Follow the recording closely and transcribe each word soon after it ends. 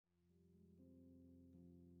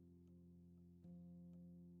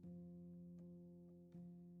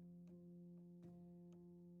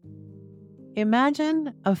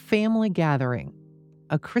Imagine a family gathering,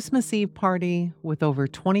 a Christmas Eve party with over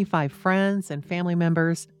 25 friends and family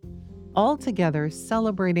members, all together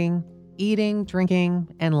celebrating, eating,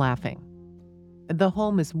 drinking, and laughing. The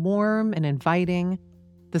home is warm and inviting.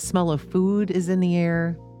 The smell of food is in the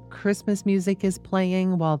air. Christmas music is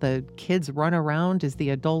playing while the kids run around as the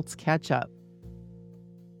adults catch up.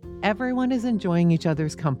 Everyone is enjoying each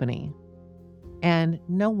other's company, and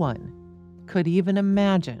no one could even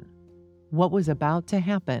imagine what was about to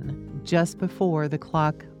happen just before the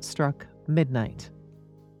clock struck midnight.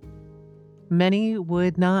 Many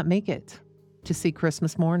would not make it to see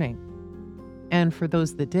Christmas morning, and for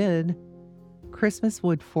those that did, Christmas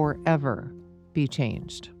would forever be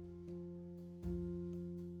changed.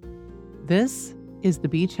 This is the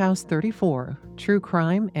Beach House 34 True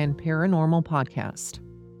Crime and Paranormal Podcast.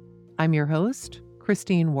 I'm your host,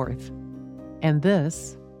 Christine Worth, and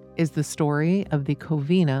this is the story of the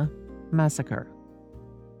Covina Massacre.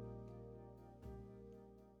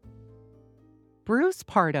 Bruce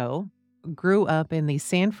Pardo grew up in the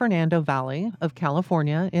San Fernando Valley of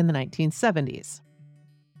California in the 1970s.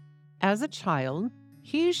 As a child,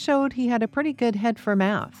 he showed he had a pretty good head for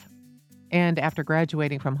math, and after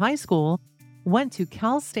graduating from high school, went to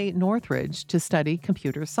Cal State Northridge to study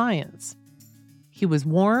computer science. He was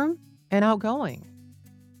warm and outgoing.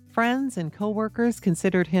 Friends and coworkers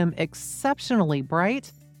considered him exceptionally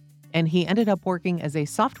bright, and he ended up working as a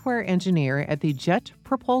software engineer at the Jet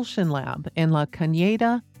Propulsion Lab in La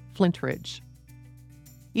Cañada, Flint Ridge.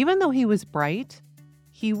 Even though he was bright,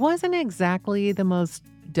 he wasn't exactly the most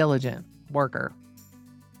diligent worker.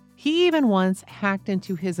 He even once hacked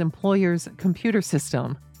into his employer's computer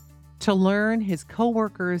system to learn his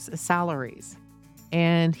coworkers' salaries,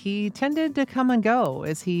 and he tended to come and go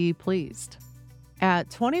as he pleased. At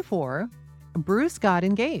 24, Bruce got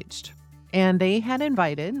engaged, and they had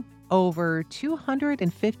invited over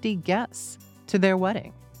 250 guests to their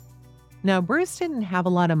wedding. Now, Bruce didn't have a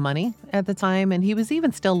lot of money at the time, and he was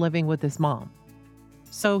even still living with his mom.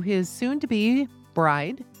 So his soon-to-be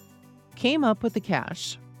bride came up with the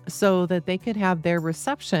cash so that they could have their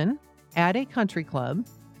reception at a country club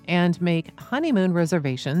and make honeymoon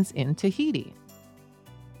reservations in Tahiti.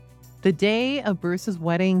 The day of Bruce's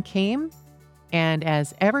wedding came, and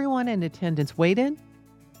as everyone in attendance waited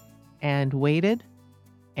and waited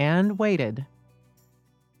and waited,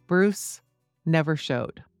 Bruce never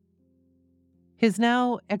showed. His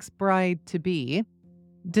now ex-bride-to-be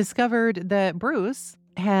discovered that Bruce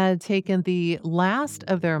had taken the last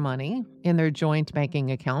of their money in their joint banking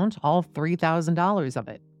account, all $3,000 of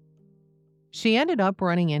it. She ended up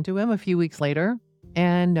running into him a few weeks later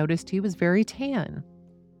and noticed he was very tan.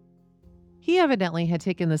 He evidently had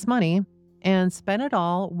taken this money and spent it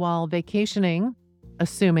all while vacationing,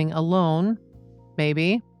 assuming alone,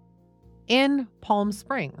 maybe, in Palm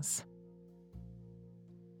Springs.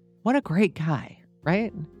 What a great guy,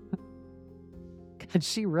 right? God,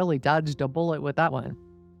 she really dodged a bullet with that one.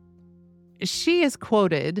 She is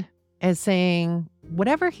quoted as saying,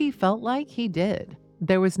 whatever he felt like, he did.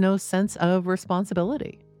 There was no sense of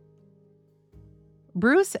responsibility.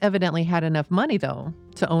 Bruce evidently had enough money, though,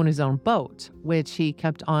 to own his own boat, which he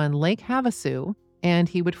kept on Lake Havasu, and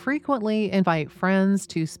he would frequently invite friends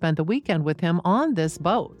to spend the weekend with him on this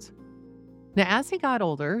boat. Now, as he got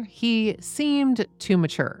older, he seemed too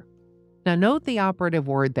mature. Now, note the operative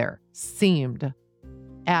word there, seemed.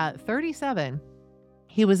 At 37,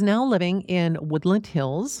 he was now living in Woodland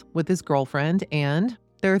Hills with his girlfriend and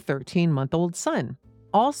their 13-month-old son,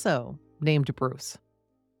 also named Bruce.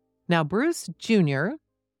 Now, Bruce Jr.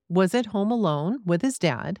 was at home alone with his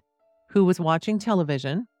dad, who was watching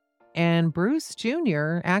television, and Bruce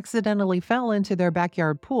Jr. accidentally fell into their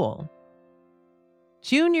backyard pool.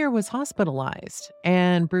 Jr. was hospitalized,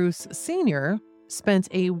 and Bruce Sr. spent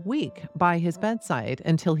a week by his bedside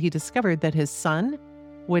until he discovered that his son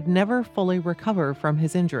would never fully recover from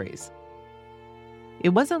his injuries. It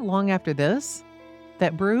wasn't long after this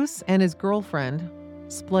that Bruce and his girlfriend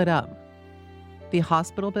split up. The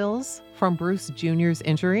hospital bills from Bruce Jr.'s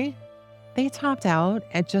injury, they topped out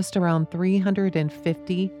at just around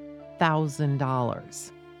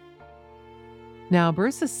 $350,000. Now,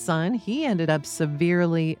 Bruce's son, he ended up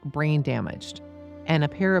severely brain damaged and a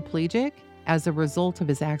paraplegic as a result of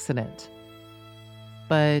his accident.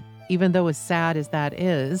 But even though as sad as that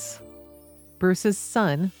is, Bruce's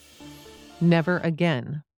son never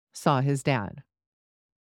again saw his dad.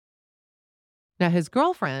 Now, his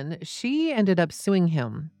girlfriend, she ended up suing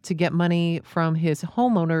him to get money from his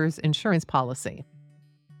homeowner's insurance policy.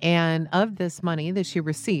 And of this money that she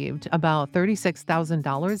received, about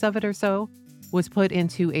 $36,000 of it or so was put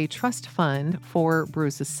into a trust fund for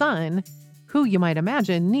Bruce's son, who you might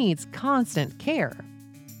imagine needs constant care.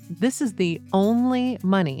 This is the only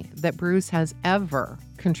money that Bruce has ever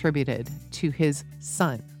contributed to his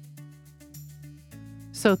son.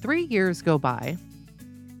 So 3 years go by,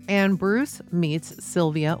 and Bruce meets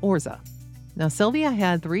Sylvia Orza. Now, Sylvia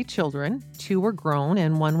had 3 children. 2 were grown,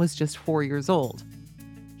 and 1 was just 4 years old.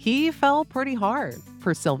 He fell pretty hard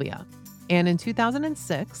for Sylvia. And in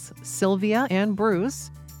 2006, Sylvia and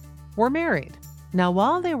Bruce were married. Now,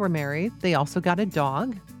 while they were married, they also got a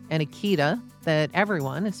dog, an Akita, that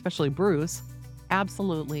everyone, especially Bruce,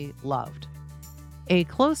 absolutely loved. A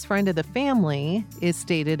close friend of the family is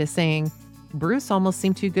stated as saying, Bruce almost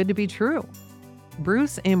seemed too good to be true.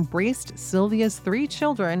 Bruce embraced Sylvia's 3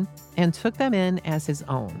 children and took them in as his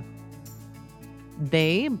own.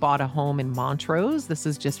 They bought a home in Montrose. This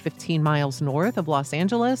is just 15 miles north of Los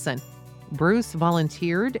Angeles, and Bruce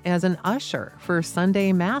volunteered as an usher for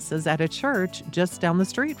Sunday masses at a church just down the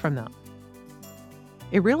street from them.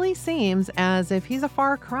 It really seems as if he's a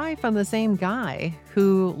far cry from the same guy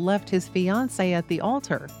who left his fiancée at the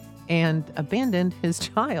altar and abandoned his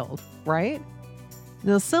child, right?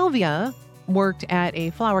 Now, Sylvia worked at a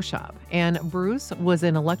flower shop, and Bruce was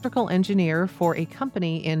an electrical engineer for a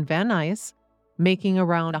company in Van Nuys, making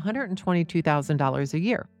around $122,000 a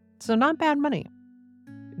year. So not bad money.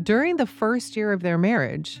 During the first year of their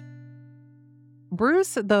marriage,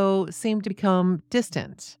 Bruce, though, seemed to become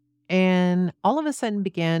distant and all of a sudden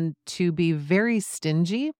began to be very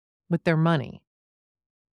stingy with their money.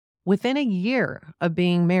 Within a year of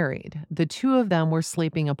being married, the 2 of them were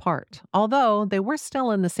sleeping apart, although they were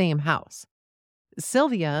still in the same house.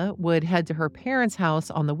 Sylvia would head to her parents' house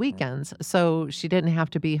on the weekends, so she didn't have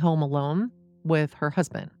to be home alone with her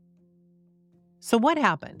husband. So what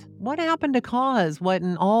happened? What happened to cause what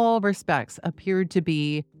in all respects appeared to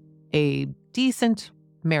be a decent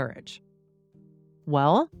marriage?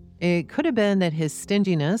 Well, it could have been that his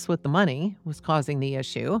stinginess with the money was causing the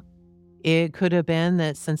issue. It could have been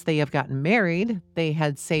that since they have gotten married, they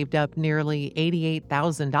had saved up nearly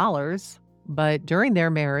 $88,000. But during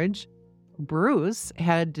their marriage, Bruce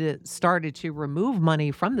had started to remove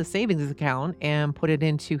money from the savings account and put it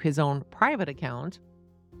into his own private account.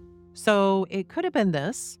 So it could have been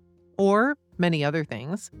this or many other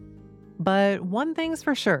things. But one thing's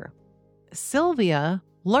for sure, Sylvia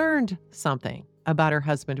learned something about her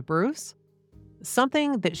husband, Bruce,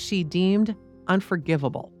 something that she deemed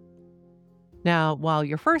unforgivable. Now, while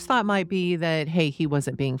your first thought might be that, hey, he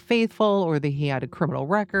wasn't being faithful or that he had a criminal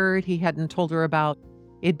record he hadn't told her about,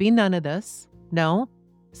 it'd be none of this. No,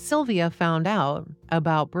 Sylvia found out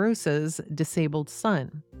about Bruce's disabled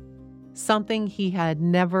son, something he had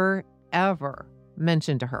never, ever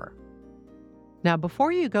mentioned to her. Now,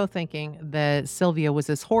 before you go thinking that Sylvia was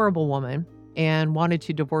this horrible woman and wanted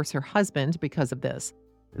to divorce her husband because of this,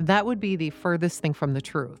 that would be the furthest thing from the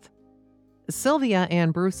truth. Sylvia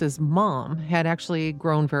and Bruce's mom had actually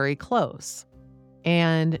grown very close.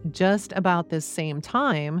 And just about this same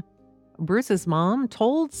time, Bruce's mom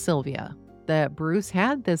told Sylvia that Bruce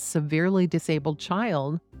had this severely disabled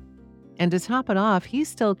child. And to top it off, he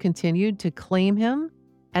still continued to claim him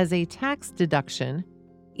as a tax deduction,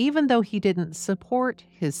 even though he didn't support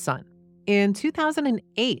his son. In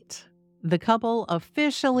 2008, the couple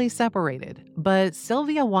officially separated, but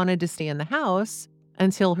Sylvia wanted to stay in the house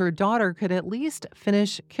until her daughter could at least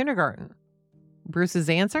finish kindergarten. Bruce's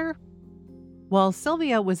answer? While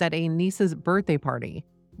Sylvia was at a niece's birthday party,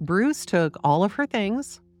 Bruce took all of her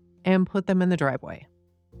things and put them in the driveway.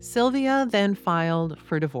 Sylvia then filed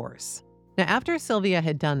for divorce. Now, after Sylvia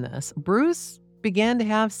had done this, Bruce began to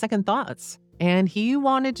have second thoughts, and he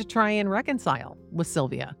wanted to try and reconcile with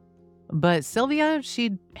Sylvia. But Sylvia,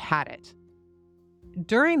 she'd had it.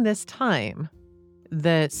 During this time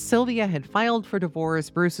that Sylvia had filed for divorce,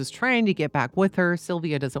 Bruce was trying to get back with her.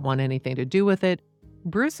 Sylvia doesn't want anything to do with it.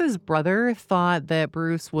 Bruce's brother thought that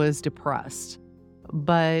Bruce was depressed,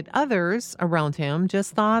 but others around him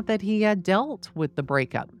just thought that he had dealt with the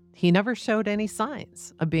breakup. He never showed any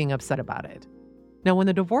signs of being upset about it. Now, when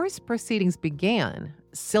the divorce proceedings began,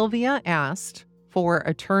 Sylvia asked for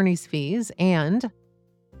attorney's fees and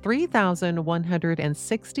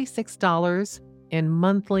 $3,166 in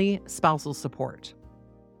monthly spousal support.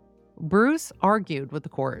 Bruce argued with the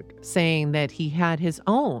court, saying that he had his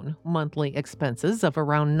own monthly expenses of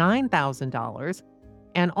around $9,000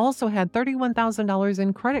 and also had $31,000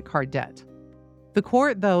 in credit card debt. The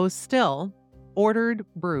court, though, still ordered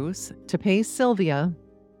Bruce to pay Sylvia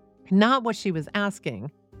not what she was asking,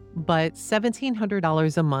 but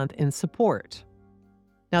 $1,700 a month in support.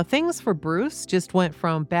 Now, things for Bruce just went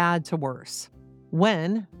from bad to worse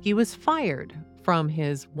when he was fired from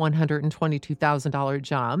his $122,000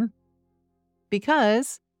 job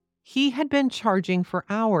because he had been charging for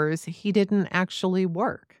hours he didn't actually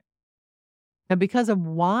work. Now, because of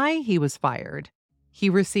why he was fired, he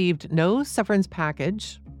received no severance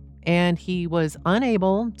package and he was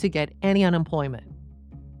unable to get any unemployment.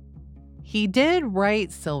 He did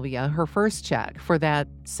write Sylvia her first check for that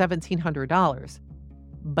 $1,700,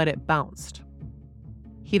 but it bounced.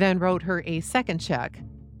 He then wrote her a second check,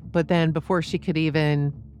 but then before she could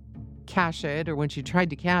even cash it, or when she tried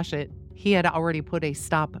to cash it, he had already put a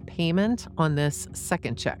stop payment on this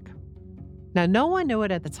second check. Now, no one knew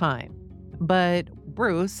it at the time, but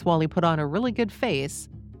Bruce, while he put on a really good face,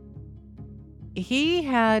 he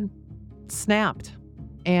had snapped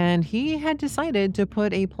and he had decided to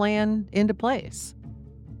put a plan into place.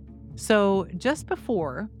 So just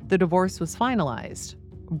before the divorce was finalized,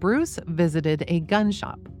 Bruce visited a gun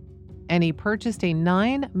shop and he purchased a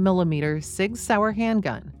 9mm Sig Sauer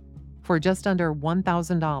handgun for just under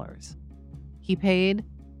 $1,000. He paid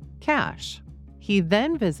cash. He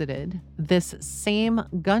then visited this same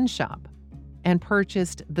gun shop and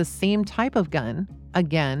purchased the same type of gun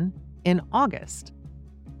again in August.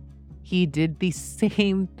 He did the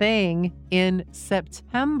same thing in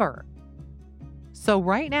September. So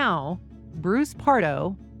right now, Bruce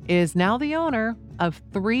Pardo is now the owner of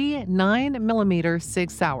 3 9mm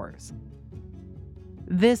Sig Sauers.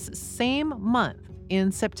 This same month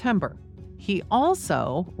in September, he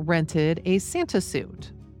also rented a Santa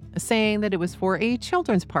suit, saying that it was for a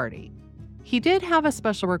children's party. He did have a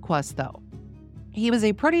special request, though. He was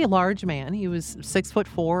a pretty large man. He was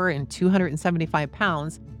 6'4" and 275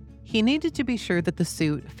 pounds. He needed to be sure that the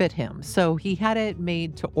suit fit him, so he had it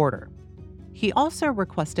made to order. He also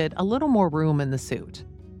requested a little more room in the suit,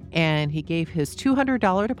 and he gave his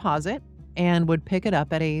 $200 deposit and would pick it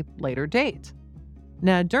up at a later date.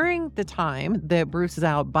 Now, during the time that Bruce is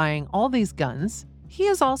out buying all these guns, he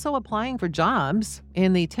is also applying for jobs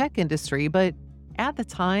in the tech industry, but at the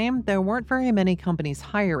time, there weren't very many companies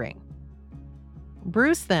hiring.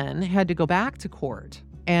 Bruce then had to go back to court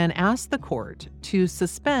and ask the court to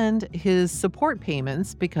suspend his support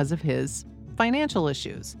payments because of his financial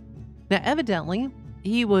issues. Now, evidently,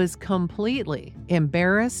 he was completely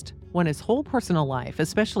embarrassed when his whole personal life,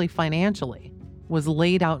 especially financially, was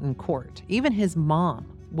laid out in court. Even his mom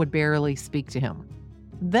would barely speak to him.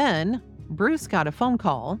 Then, Bruce got a phone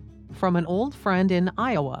call from an old friend in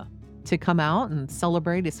Iowa to come out and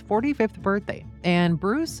celebrate his 45th birthday, and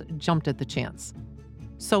Bruce jumped at the chance.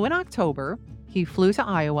 So in October, he flew to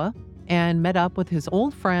Iowa and met up with his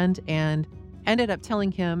old friend and ended up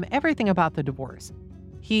telling him everything about the divorce.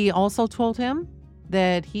 He also told him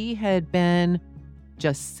that he had been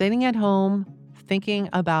just sitting at home thinking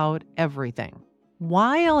about everything.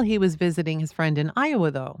 While he was visiting his friend in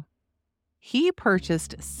Iowa, though, he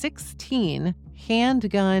purchased 16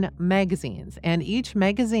 handgun magazines, and each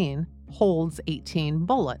magazine holds 18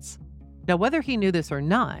 bullets. Now, whether he knew this or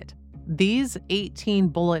not, these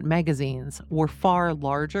 18-bullet magazines were far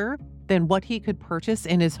larger than what he could purchase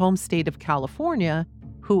in his home state of California,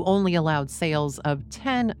 who only allowed sales of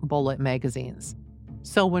 10-bullet magazines.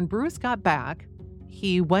 So when Bruce got back,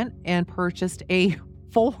 he went and purchased a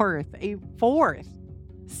fourth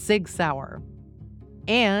Sig Sauer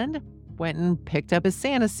and went and picked up his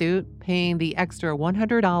Santa suit, paying the extra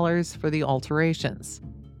 $100 for the alterations.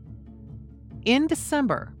 In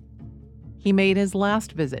December, he made his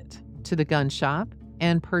last visit to the gun shop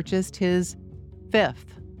and purchased his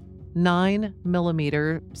 5th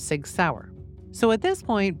 9mm Sig Sauer. So at this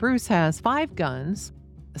point, Bruce has 5 guns,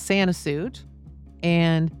 a Santa suit,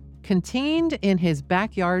 and contained in his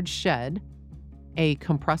backyard shed, a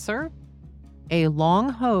compressor, a long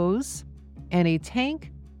hose, and a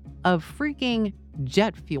tank of freaking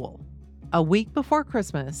jet fuel. A week before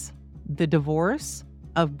Christmas, the divorce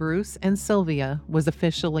of Bruce and Sylvia was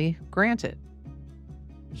officially granted.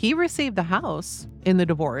 He received the house in the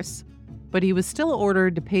divorce, but he was still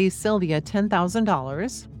ordered to pay Sylvia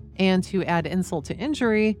 $10,000, and to add insult to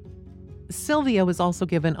injury, Sylvia was also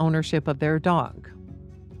given ownership of their dog.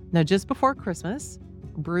 Now, just before Christmas,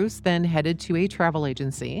 Bruce then headed to a travel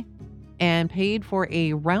agency and paid for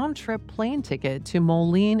a round-trip plane ticket to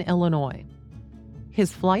Moline, Illinois.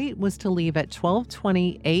 His flight was to leave at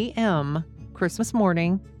 12:20 a.m. Christmas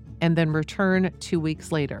morning and then return 2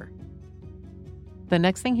 weeks later. The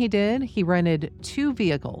next thing he did, he rented 2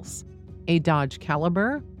 vehicles, a Dodge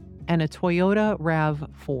Caliber and a Toyota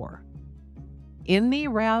RAV4. In the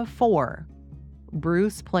RAV4,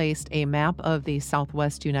 Bruce placed a map of the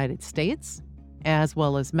Southwest United States, as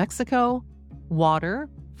well as Mexico, water,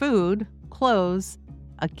 food, clothes,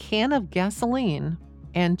 a can of gasoline,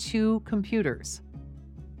 and 2 computers.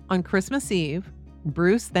 On Christmas Eve,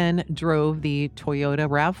 Bruce then drove the Toyota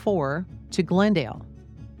RAV4 to Glendale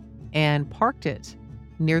and parked it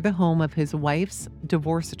near the home of his wife's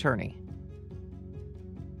divorce attorney.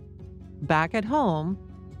 Back at home,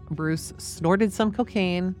 Bruce snorted some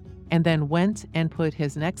cocaine and then went and put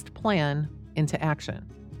his next plan into action.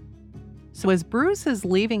 So as Bruce is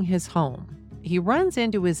leaving his home, he runs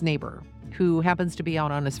into his neighbor, who happens to be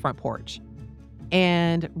out on his front porch.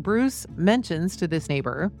 And Bruce mentions to this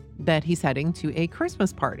neighbor that he's heading to a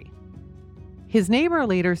Christmas party. His neighbor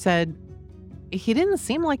later said he didn't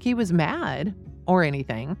seem like he was mad or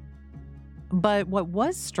anything. But what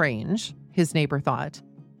was strange, his neighbor thought,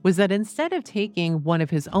 was that instead of taking one of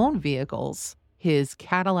his own vehicles, his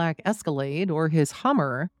Cadillac Escalade or his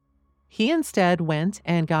Hummer, he instead went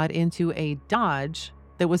and got into a Dodge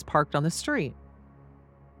that was parked on the street.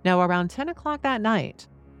 Now, around 10 o'clock that night,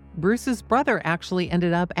 Bruce's brother actually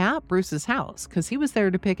ended up at Bruce's house because he was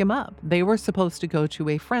there to pick him up. They were supposed to go to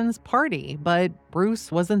a friend's party, but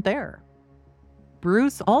Bruce wasn't there.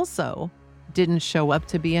 Bruce also didn't show up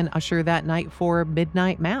to be an usher that night for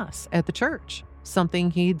midnight mass at the church,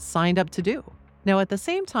 something he'd signed up to do. Now, at the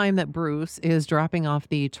same time that Bruce is dropping off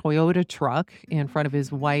the Toyota truck in front of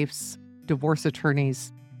his wife's divorce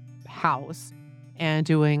attorney's house and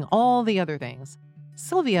doing all the other things,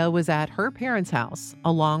 Sylvia was at her parents' house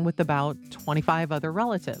along with about 25 other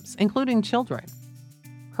relatives, including children.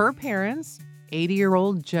 Her parents,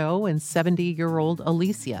 80-year-old Joe and 70-year-old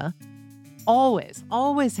Alicia,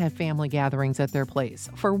 always had family gatherings at their place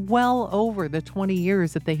for well over the 20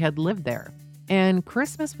 years that they had lived there. And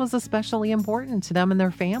Christmas was especially important to them and their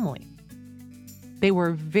family. They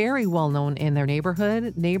were very well known in their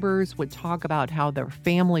neighborhood. Neighbors would talk about how their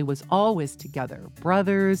family was always together.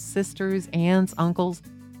 Brothers, sisters, aunts, uncles.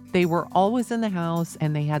 They were always in the house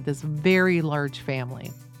and they had this very large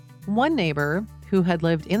family. One neighbor, who had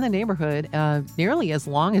lived in the neighborhood nearly as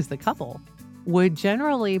long as the couple, would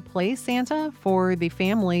generally play Santa for the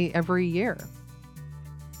family every year.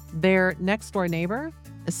 Their next door neighbor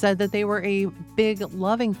said that they were a big,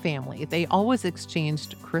 loving family. They always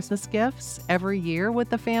exchanged Christmas gifts every year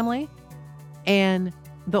with the family. And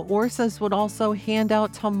the Orsas would also hand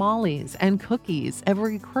out tamales and cookies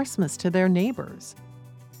every Christmas to their neighbors.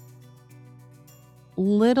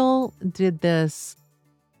 Little did this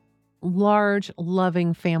large,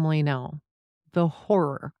 loving family know the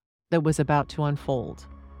horror that was about to unfold.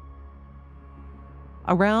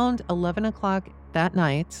 Around 11 o'clock that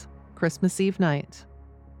night, Christmas Eve night,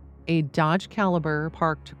 a Dodge Caliber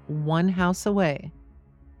parked one house away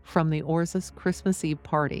from the Orzas' Christmas Eve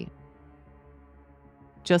party.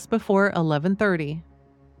 Just before 11:30,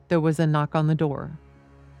 there was a knock on the door.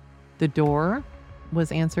 The door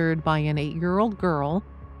was answered by an 8-year-old girl,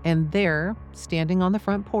 and there, standing on the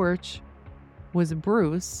front porch, was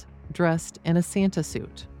Bruce dressed in a Santa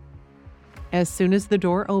suit. As soon as the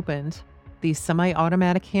door opened, the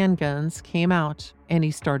semi-automatic handguns came out and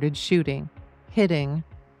he started shooting, hitting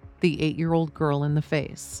the 8-year-old girl in the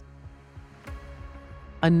face.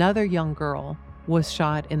 Another young girl was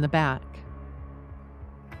shot in the back.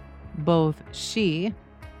 Both she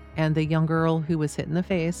and the young girl who was hit in the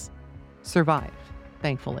face survived,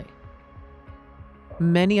 thankfully.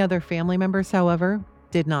 Many other family members, however,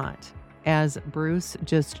 did not, as Bruce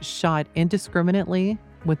just shot indiscriminately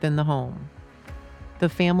within the home. The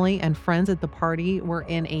family and friends at the party were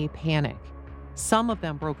in a panic. Some of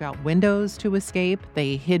them broke out windows to escape.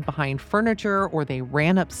 They hid behind furniture or they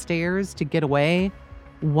ran upstairs to get away.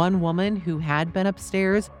 One woman who had been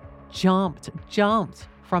upstairs jumped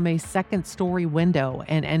from a second-story window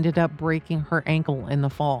and ended up breaking her ankle in the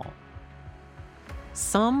fall.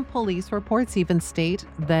 Some police reports even state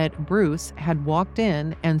that Bruce had walked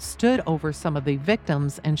in and stood over some of the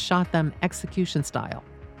victims and shot them execution style.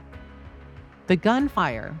 The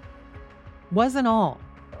gunfire wasn't all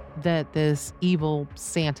that this evil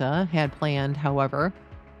Santa had planned, however.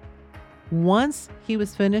 Once he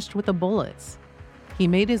was finished with the bullets, he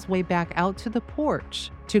made his way back out to the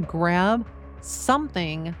porch to grab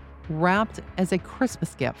something wrapped as a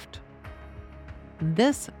Christmas gift.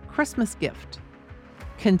 This Christmas gift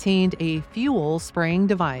contained a fuel spraying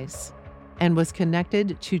device and was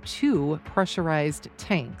connected to 2 pressurized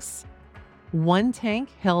tanks. One tank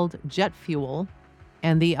held jet fuel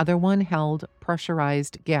and the other one held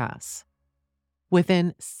pressurized gas.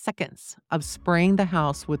 Within seconds of spraying the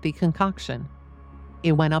house with the concoction,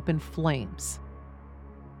 it went up in flames.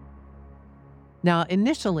 Now,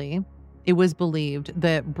 initially, it was believed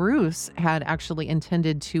that Bruce had actually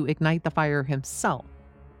intended to ignite the fire himself,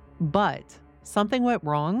 but something went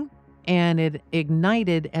wrong and it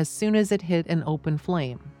ignited as soon as it hit an open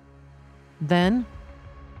flame. Then,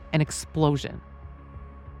 an explosion.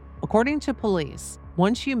 According to police,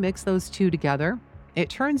 once you mix those two together, it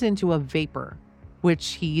turns into a vapor,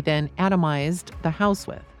 which he then atomized the house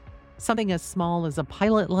with. Something as small as a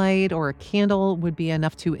pilot light or a candle would be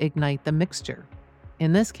enough to ignite the mixture.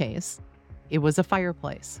 In this case, it was a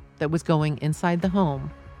fireplace that was going inside the home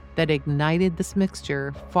that ignited this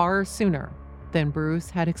mixture far sooner than Bruce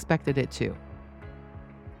had expected it to.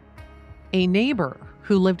 A neighbor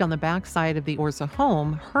who lived on the backside of the Orza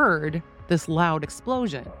home heard this loud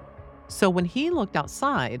explosion. So when he looked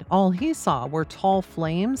outside, all he saw were tall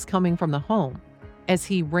flames coming from the home. As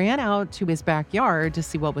he ran out to his backyard to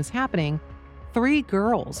see what was happening, 3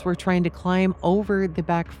 girls were trying to climb over the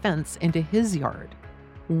back fence into his yard.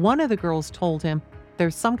 One of the girls told him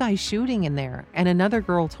there's some guy shooting in there, and another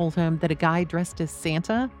girl told him that a guy dressed as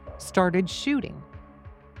Santa started shooting.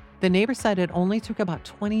 The neighbor said it only took about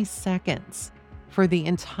 20 seconds for the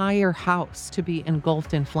entire house to be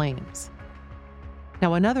engulfed in flames.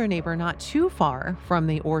 Now, another neighbor not too far from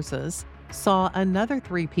the Orzas saw another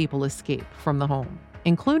 3 people escape from the home,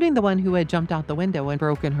 including the one who had jumped out the window and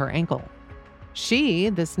broken her ankle.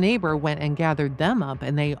 This neighbor, went and gathered them up,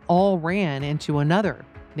 and they all ran into another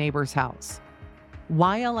neighbor's house.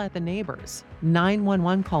 While at the neighbor's,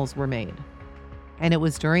 911 calls were made. And it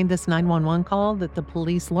was during this 911 call that the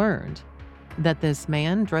police learned that this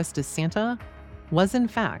man dressed as Santa was in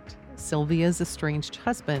fact Sylvia's estranged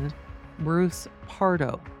husband, Bruce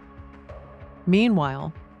Pardo.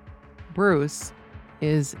 Meanwhile, Bruce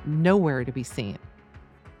is nowhere to be seen.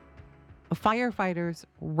 Firefighters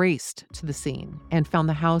raced to the scene and found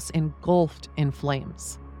the house engulfed in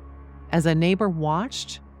flames. As a neighbor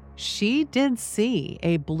watched, she did see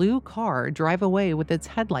a blue car drive away with its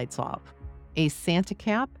headlights off. A Santa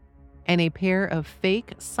cap and a pair of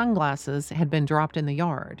fake sunglasses had been dropped in the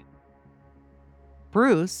yard.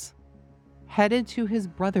 Bruce headed to his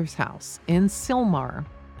brother's house in Sylmar,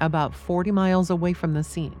 about 40 miles away from the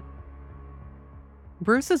scene.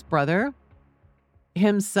 Bruce's brother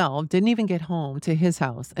himself didn't even get home to his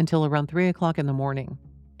house until around 3 o'clock in the morning.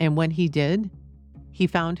 And when he did, he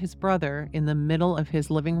found his brother in the middle of his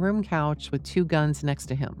living room couch with 2 guns next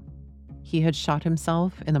to him. He had shot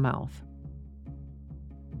himself in the mouth.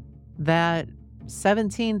 That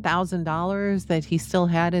 $17,000 that he still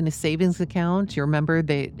had in his savings account, you remember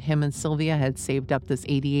that him and Sylvia had saved up this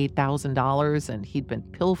 $88,000 and he'd been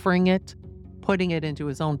pilfering it, putting it into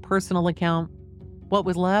his own personal account. What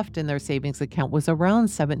was left in their savings account was around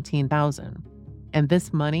 $17,000. And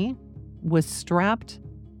this money was strapped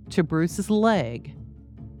to Bruce's leg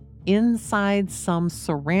inside some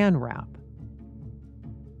saran wrap.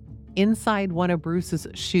 Inside one of Bruce's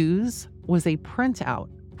shoes was a printout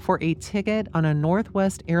for a ticket on a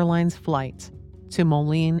Northwest Airlines flight to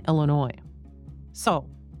Moline, Illinois. So,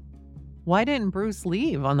 why didn't Bruce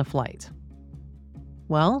leave on the flight?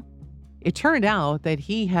 Well, it turned out that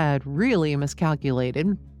he had really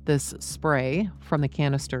miscalculated this spray from the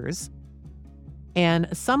canisters, and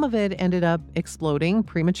some of it ended up exploding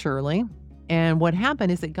prematurely. And what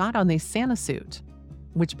happened is it got on the Santa suit,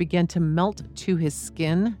 which began to melt to his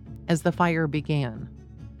skin as the fire began.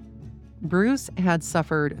 Bruce had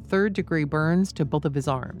suffered 3rd-degree burns to both of his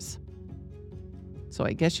arms. So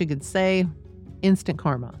I guess you could say instant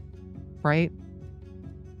karma, right?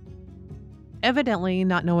 Evidently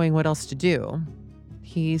not knowing what else to do,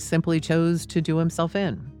 he simply chose to do himself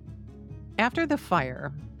in. After the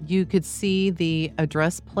fire, you could see the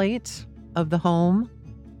address plate of the home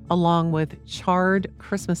along with charred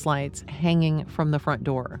Christmas lights hanging from the front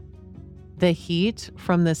door. The heat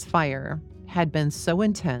from this fire had been so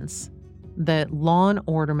intense that lawn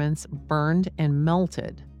ornaments burned and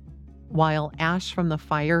melted, while ash from the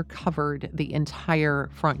fire covered the entire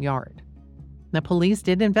front yard. The police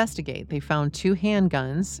did investigate. They found 2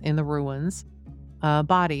 handguns in the ruins.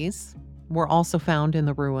 Bodies were also found in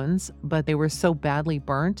the ruins, but they were so badly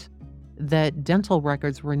burnt that dental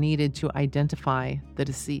records were needed to identify the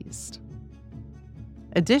deceased.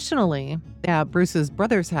 Additionally, at Bruce's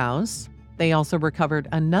brother's house, they also recovered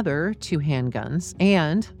another 2 handguns,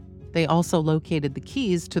 and they also located the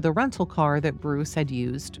keys to the rental car that Bruce had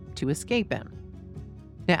used to escape in.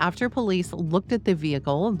 Now, after police looked at the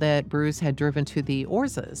vehicle that Bruce had driven to the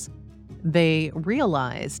Orzas, they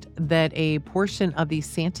realized that a portion of the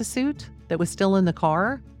Santa suit that was still in the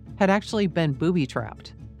car had actually been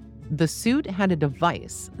booby-trapped. The suit had a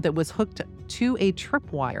device that was hooked to a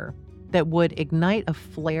tripwire that would ignite a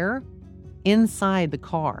flare inside the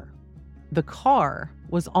car. The car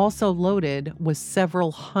was also loaded with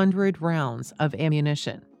several hundred rounds of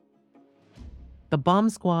ammunition. The bomb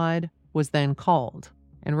squad was then called.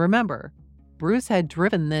 And remember, Bruce had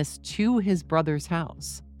driven this to his brother's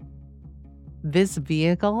house. This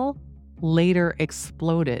vehicle later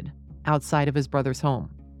exploded outside of his brother's home.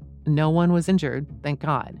 No one was injured, thank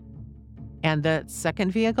God. And the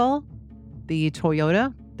second vehicle, the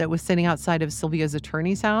Toyota that was sitting outside of Sylvia's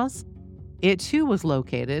attorney's house, it too was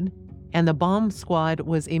located, and the bomb squad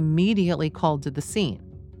was immediately called to the scene.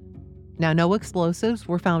 Now, no explosives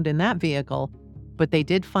were found in that vehicle, but they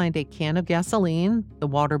did find a can of gasoline, the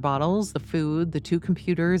water bottles, the food, the 2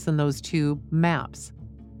 computers, and those 2 maps.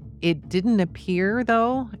 It didn't appear,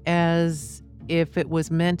 though, as if it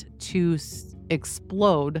was meant to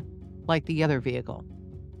explode like the other vehicle.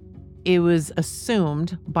 It was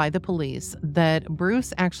assumed by the police that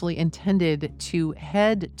Bruce actually intended to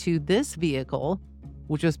head to this vehicle,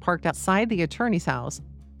 which was parked outside the attorney's house,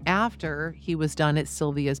 after he was done at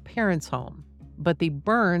Sylvia's parents' home. But the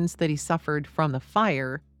burns that he suffered from the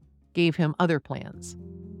fire gave him other plans.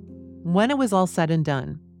 When it was all said and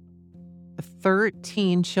done,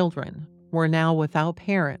 13 children were now without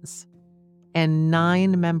parents, and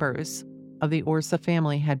 9 members of the Orsa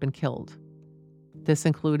family had been killed. This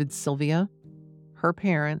included Sylvia, her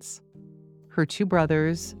parents, her 2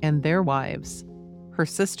 brothers and their wives, her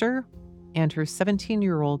sister, and her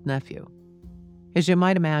 17-year-old nephew. As you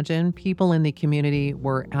might imagine, people in the community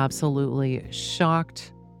were absolutely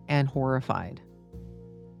shocked and horrified.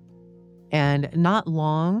 And not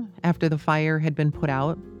long after the fire had been put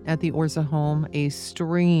out at the Orsa home, a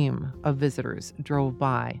stream of visitors drove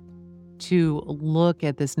by to look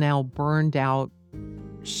at this now burned out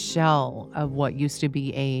shell of what used to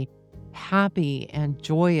be a happy and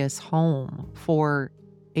joyous home for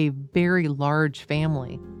a very large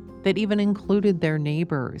family that even included their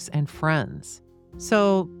neighbors and friends.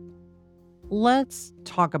 So let's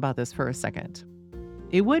talk about this for a second.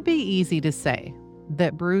 It would be easy to say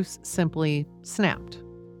that Bruce simply snapped,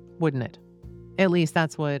 wouldn't it? At least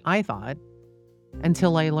that's what I thought,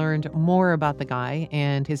 until I learned more about the guy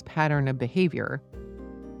and his pattern of behavior.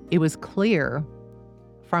 It was clear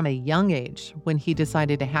from a young age, when he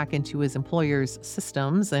decided to hack into his employer's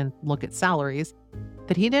systems and look at salaries,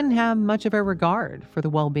 that he didn't have much of a regard for the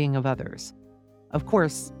well-being of others. Of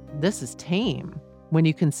course, this is tame when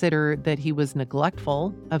you consider that he was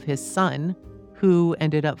neglectful of his son, who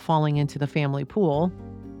ended up falling into the family pool,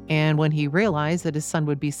 and when he realized that his son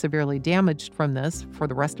would be severely damaged from this for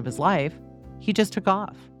the rest of his life, he just took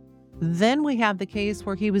off. Then we have the case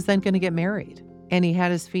where he was then going to get married, and he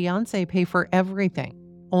had his fiancée pay for everything,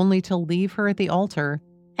 only to leave her at the altar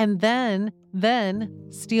and then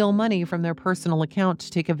steal money from their personal account to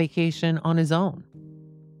take a vacation on his own.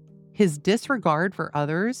 His disregard for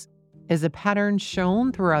others is a pattern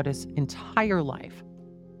shown throughout his entire life.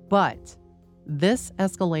 But this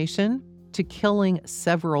escalation to killing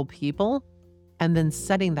several people and then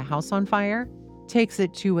setting the house on fire takes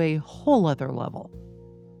it to a whole other level.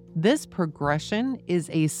 This progression is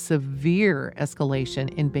a severe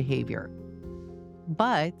escalation in behavior.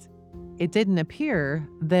 But it didn't appear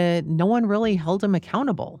that no one really held him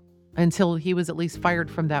accountable until he was at least fired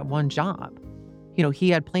from that one job. You know, he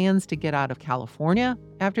had plans to get out of California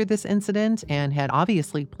after this incident and had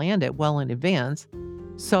obviously planned it well in advance.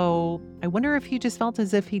 So I wonder if he just felt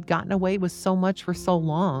as if he'd gotten away with so much for so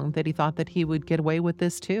long that he thought that he would get away with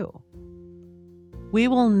this too. We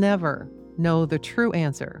will never know the true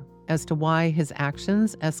answer as to why his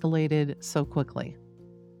actions escalated so quickly.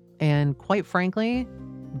 And quite frankly,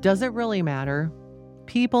 does it really matter?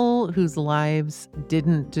 People whose lives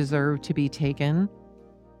didn't deserve to be taken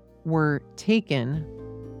were taken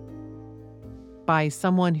by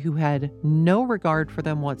someone who had no regard for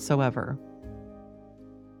them whatsoever.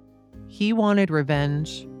 He wanted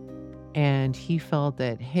revenge, and he felt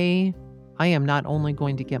that, hey, I am not only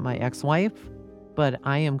going to get my ex-wife, but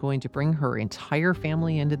I am going to bring her entire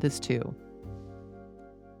family into this too.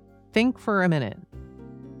 Think for a minute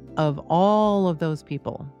of all of those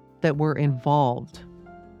people that were involved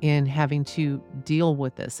in having to deal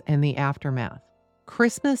with this and the aftermath.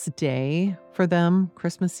 Christmas Day for them,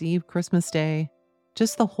 Christmas Eve, Christmas Day,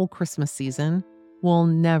 just the whole Christmas season will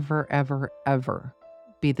never, ever, ever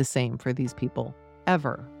be the same for these people,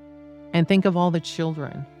 ever. And think of all the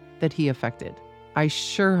children that he affected. I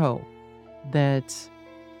sure hope that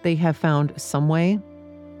they have found some way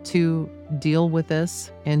to deal with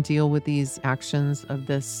this and deal with these actions of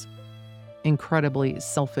this incredibly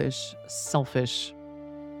selfish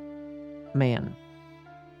man.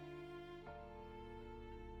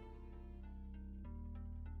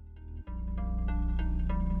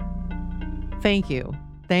 Thank you.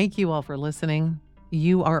 Thank you all for listening.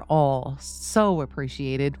 You are all so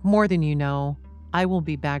appreciated, more than you know. I will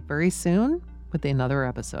be back very soon with another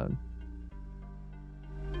episode.